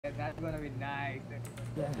That's gonna be nice.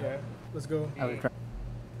 Yeah, let's go. I will try.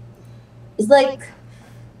 It's like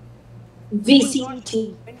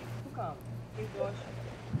VCT. When did you come? Hey Josh.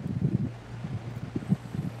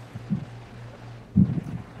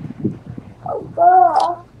 Oh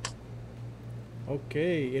girl.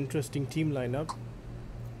 Okay, interesting team lineup.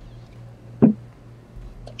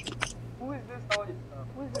 Who is this?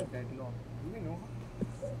 Who is this Deadlock? Do we know?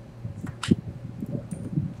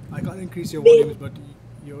 I can't increase your volumes, but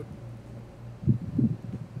your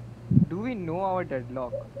Do we know our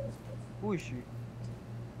Deadlock? Who is she?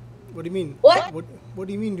 what do you mean? What? What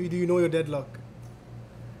do you mean? Do you know your deadlock?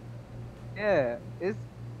 Yeah, is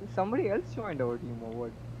somebody else joined our team or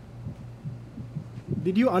what?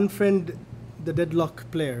 Did you unfriend the deadlock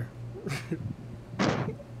player?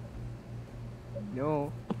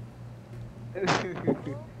 No.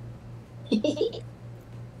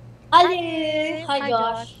 Hello. Hi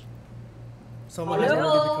Josh. Someone has Hello.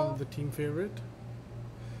 already become the team favorite.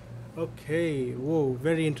 Okay, whoa,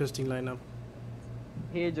 very interesting lineup.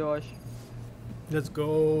 Hey Josh. Let's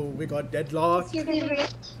go. We got deadlock. What's your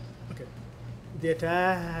favorite? Okay, the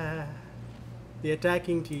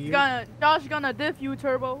attacking team. Josh gonna diff you,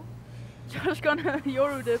 Turbo. Josh gonna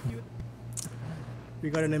Yoru diff you. We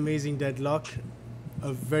got an amazing deadlock.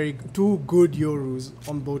 Two good Yorus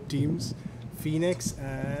on both teams. Phoenix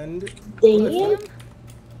and Damn.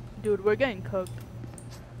 Dude, we're getting cooked.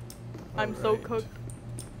 I'm so Alright. cooked.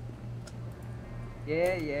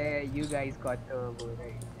 Yeah, you guys got turbo,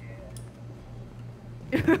 right?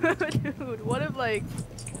 Dude, what if like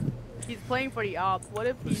he's playing for the ops? What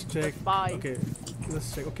if Let's he's check. a spy? Okay,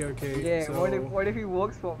 let's check. Okay. Yeah, So what if he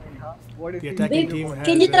works for me, huh? What if the he attacking Babe, team has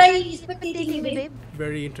can you a try spectating me, babe?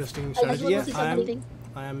 very interesting I just strategy. want Yeah, to say something.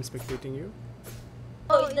 I am spectating you.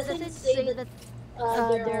 Oh, it doesn't say that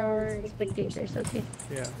there are spectators. Okay.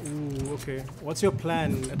 Yeah. Ooh. Okay. What's your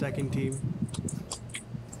plan, attacking team?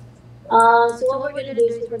 So what we're gonna do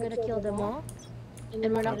is we're gonna kill them all, and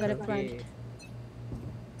we're not gonna plant.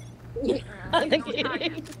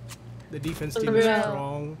 The defense team is Yeah.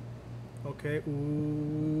 strong. Okay.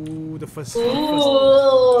 Ooh. The first.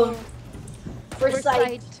 Ooh. First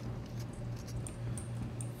sight.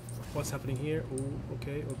 What's happening here? Ooh.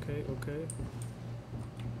 Okay.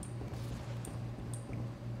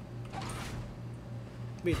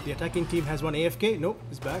 Wait, the attacking team has one AFK? Nope,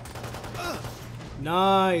 it's back.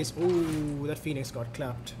 Nice! Ooh, that Phoenix got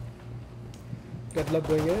clapped. Deadlock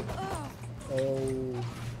going in. Oh.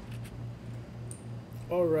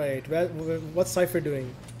 Alright, well, what's Cypher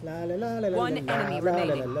doing? La la la la la One la, enemy la,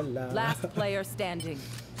 remaining. la, la, la, la. Last player standing.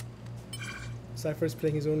 Cypher's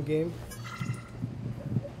playing his own game.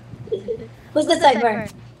 Who's the Cypher?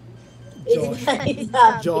 Josh.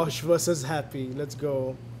 Josh versus Happy. Let's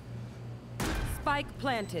go. Spike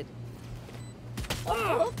planted.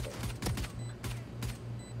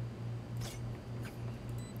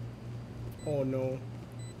 Oh no.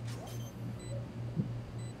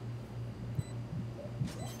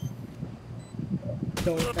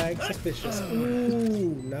 Don't act suspicious.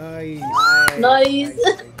 Ooh, nice. Nice.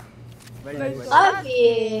 Very nice.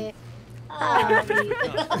 Happy.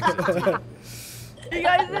 You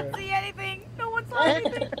guys didn't see anything. No one saw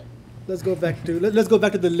anything. Let's go back to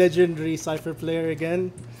the legendary Cypher player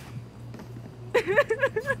again.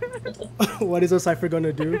 What is our Cypher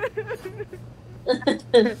gonna do?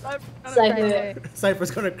 Cypher.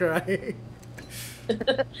 Cypher's gonna cry.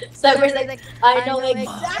 Cypher's like, I know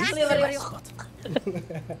exactly what it is.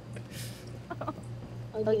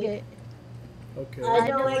 Okay. Okay. I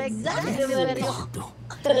know exactly what it is.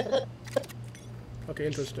 Okay,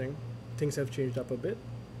 interesting. Things have changed up a bit.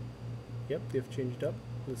 Yep, they've changed up.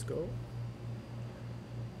 Let's go.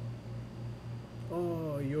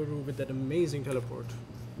 Oh, Yoru with that amazing teleport.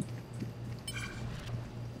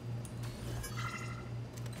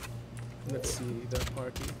 Let's see the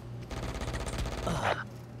party.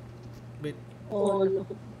 Wait, Oh no.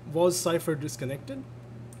 was Cypher disconnected?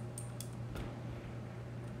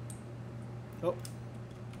 Oh,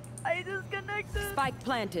 I disconnected. Spike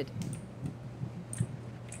planted.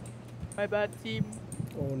 My bad, team.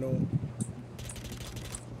 oh no.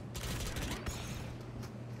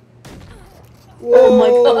 Oh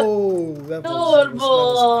my god. That was Turbo.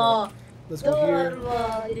 crap. Let's go here.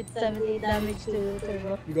 Turbo. It did 70 damage to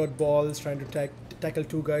Turbo. We got balls trying to tackle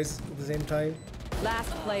two guys at the same time.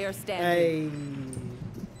 Last player standing. Hey,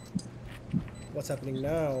 what's happening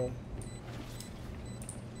now?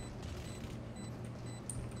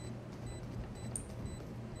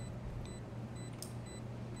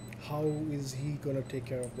 How is he gonna take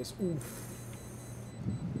care of this? Oof.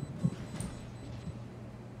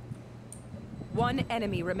 One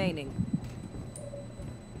enemy remaining.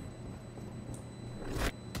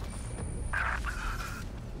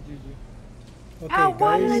 Okay, Ow,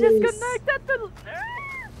 why did I guys. disconnect that?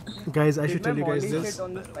 Guys, I should Did my tell you guys molly this. hit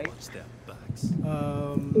on the spike?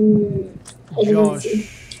 I didn't see.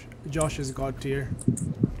 Josh is god tier.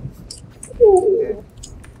 Yeah.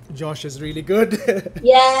 Josh is really good.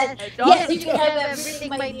 Yes, Josh yes, is you can have everything,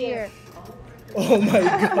 my dear. Oh my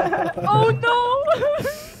god. Oh no!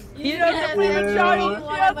 You has can a have favorite everything child. you He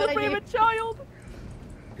want, has my a dear. favorite child.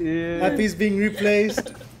 Yeah. Happy's being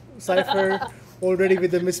replaced. Cypher already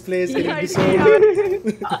with the misplays getting Yeah,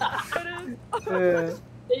 disowned. Yeah.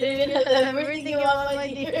 You can have everything you want, my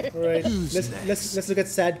dear. Alright, let's look at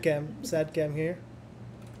sad cam. Sad cam here.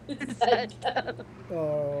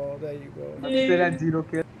 Oh, there you go. I'm still at 0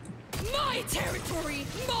 kill. My territory,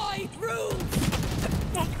 my rules.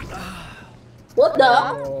 What the?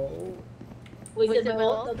 Oh, Wasted my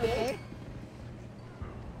ult, okay.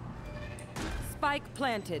 Spike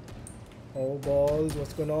planted. oh balls,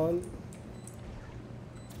 what's going on?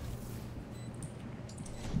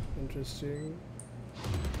 Interesting.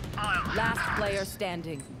 Last player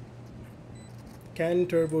standing. Can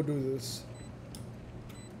Turbo do this?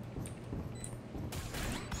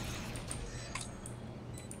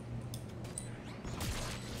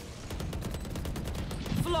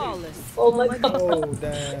 Flawless. Oh my god. Oh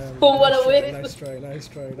damn. Oh, what Nice a try, whiff. Nice try, nice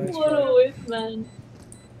try, nice What a try. whiff, man.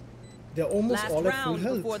 They're almost Last all at full round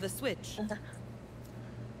health. before the switch.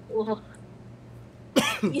 Wow.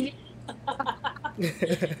 You're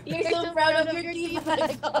so proud of your team,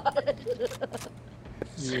 my god.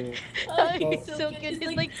 Yeah. Oh, you're so good.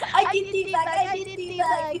 It's like, I did team back, I did team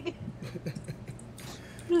back.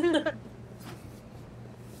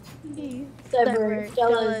 Cypher,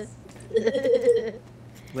 tell us.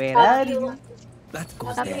 Where are Happy you? one-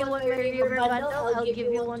 Happy one where you're bundle, I'll give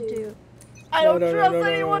you one too. I No, don't no, no, trust no,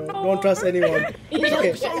 anyone. no, No don't trust anyone.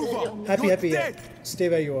 Okay, Okay. Happy, yeah. Stay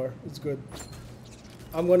where you are. It's good.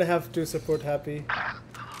 I'm gonna have to support Happy.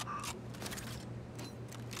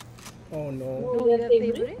 Oh no. Oh, your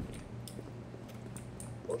favorite?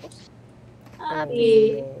 Oh,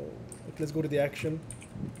 Happy. no. Okay, let's go to the action.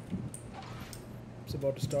 It's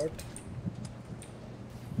about to start.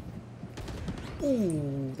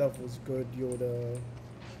 Ooh, that was good, Yoda.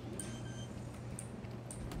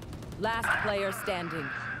 Last player standing.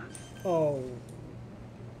 Oh,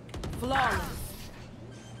 Flawless.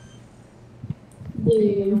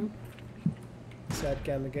 Damn. sad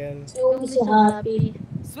cam again. I'm so happy.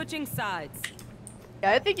 Switching sides.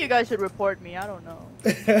 Yeah, I think you guys should report me. I don't know.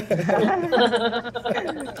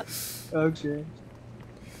 Okay.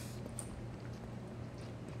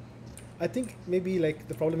 I think maybe like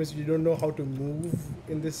the problem is you don't know how to move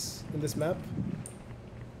in this map.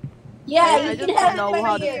 Yeah, I you just can have don't know it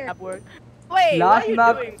how right this here. map works. Wait, what are you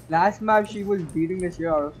doing? Last map, she was beating the shit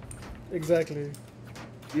out of. Exactly.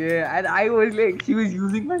 Yeah, and I was like, she was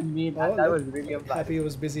using my main, and that was really Happy embarrassing.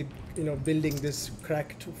 was busy, building this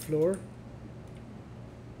cracked floor.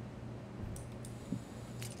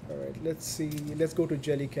 All right, let's see. Let's go to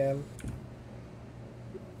Jelly Cam.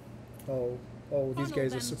 Oh, these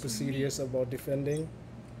guys are super serious about defending.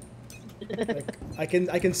 Like, I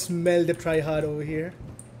can smell the try hard over here.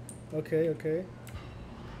 Okay.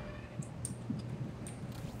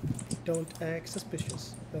 Don't act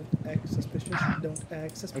suspicious. Don't act suspicious. Don't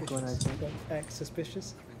act suspicious. Don't act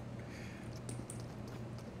suspicious.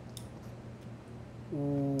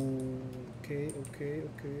 Ooh, okay.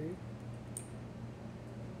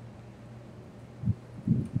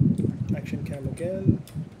 Action cam again.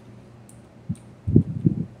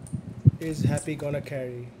 Is Happy gonna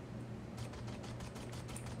carry?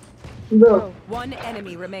 Bro. One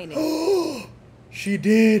enemy remaining. She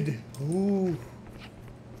did! Ooh.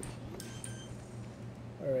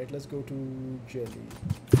 Alright, let's go to Jelly.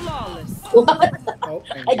 Flawless. What? Oh,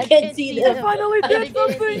 I can't see them. Finally did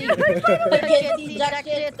something! I can't see jack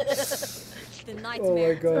shit. The oh my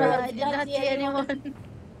nightmare. Bro, god. I did not see anyone.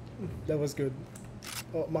 That was good.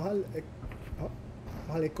 Oh, Mahal.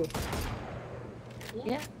 Mahal Echo.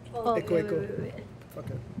 Yeah. Oh, Echo, wait, echo. wait, wait, wait.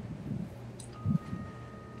 Okay.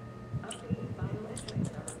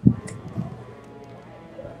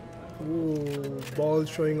 Ooh, Ball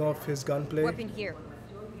showing off his gunplay. Weapon here.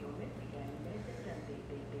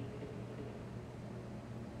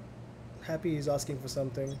 Happy is asking for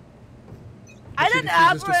something. I She didn't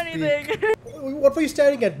ask refuses for to speak. anything. What were you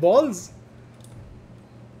staring at? Balls?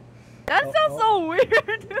 That sounds so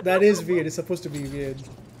weird. That is weird. It's supposed to be weird.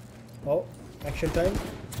 Oh, action time.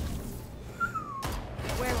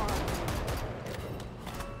 Where are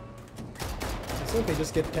It's okay,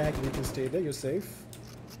 just get tagged and you can stay there. You're safe.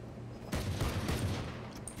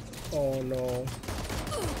 Oh no.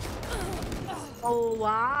 Oh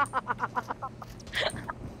wow.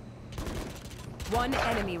 One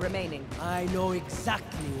enemy remaining. I know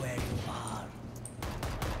exactly where you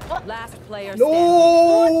are. Last player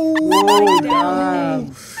No! standing.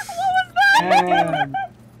 Down. Damn. I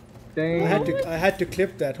Dang. had to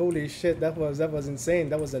clip that. Holy shit, that was insane.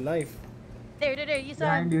 That was a knife. There, you saw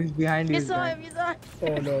Behind him. you, he's behind you. You he's saw behind him, you saw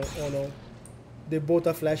him. Oh no. They both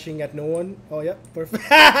are flashing at no one. Oh yeah, perfect.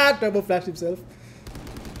 Turbo flashed himself.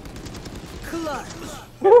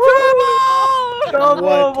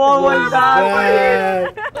 Turbo, what was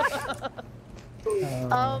that?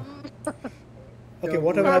 Okay,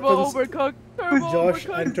 whatever Turbo happens, overcooked. Turbo Josh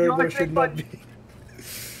overcooked. and Turbo should not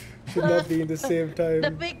be in the same The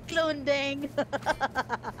time. big clone dang.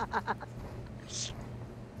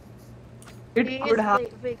 It He could is have.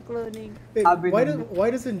 fake cloning. Hey, Abandonment.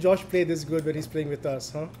 why doesn't Josh play this good when he's playing with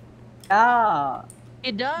us, huh? Yeah.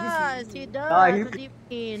 He does, he does. he- What do you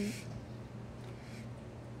mean?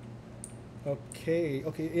 Okay,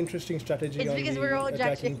 interesting strategy It's on because the we're all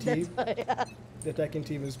jack attacking shit, that's team. why. The attacking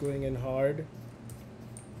team is going in hard.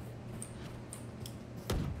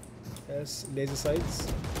 Yes, laser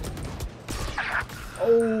sights.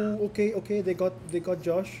 Oh, okay, they got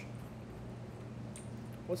Josh.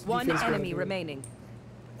 What's the One defense gonna enemy do? remaining.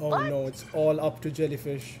 Oh no, it's all up to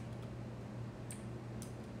Jellyfish.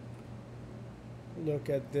 Look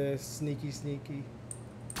at this, sneaky.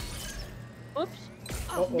 Oops.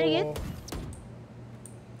 Uh-oh. Dang it.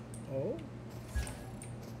 Oh,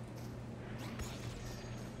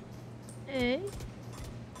 Eh?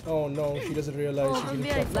 oh no, she doesn't realize Oh, she's I'm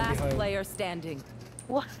getting shot from Last behind. player standing.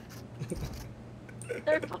 What?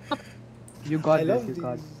 You I got this, love you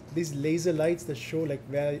got these laser lights that show like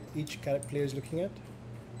where each player is looking at.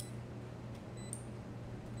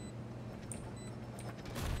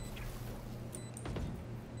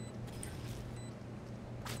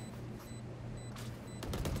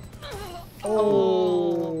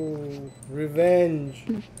 Oh, revenge.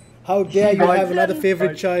 How dare you have another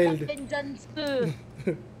favorite child? Vengeance too.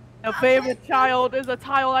 A favorite child is a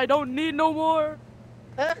child I don't need no more.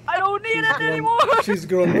 I don't need it anymore. She's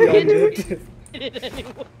grown beyond it.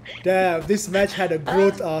 Damn, this match had a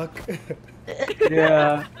growth arc.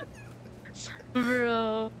 Yeah.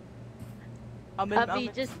 Bro. I'm Abby,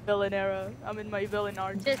 in just- villain era. I'm in my villain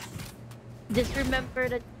arc. Just remember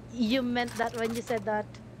that you meant that when you said that.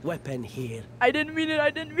 Weapon here. I didn't mean it. I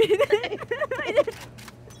didn't mean it.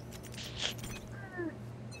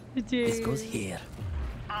 This goes here.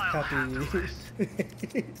 Happy.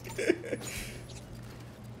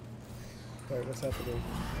 Alright, what's happening?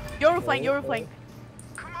 Yoru flank. Oh, Yoru flank.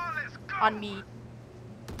 On me.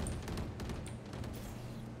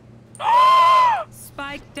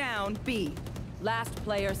 Spike down B. Last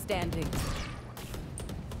player standing.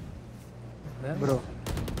 Bro.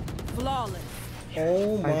 Flawless.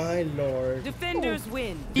 Oh my lord. Defenders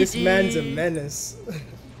win. This man's a menace.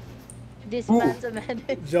 This man's a man.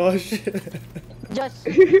 Josh. Josh.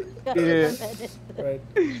 Yeah. Josh is a man.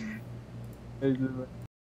 Right.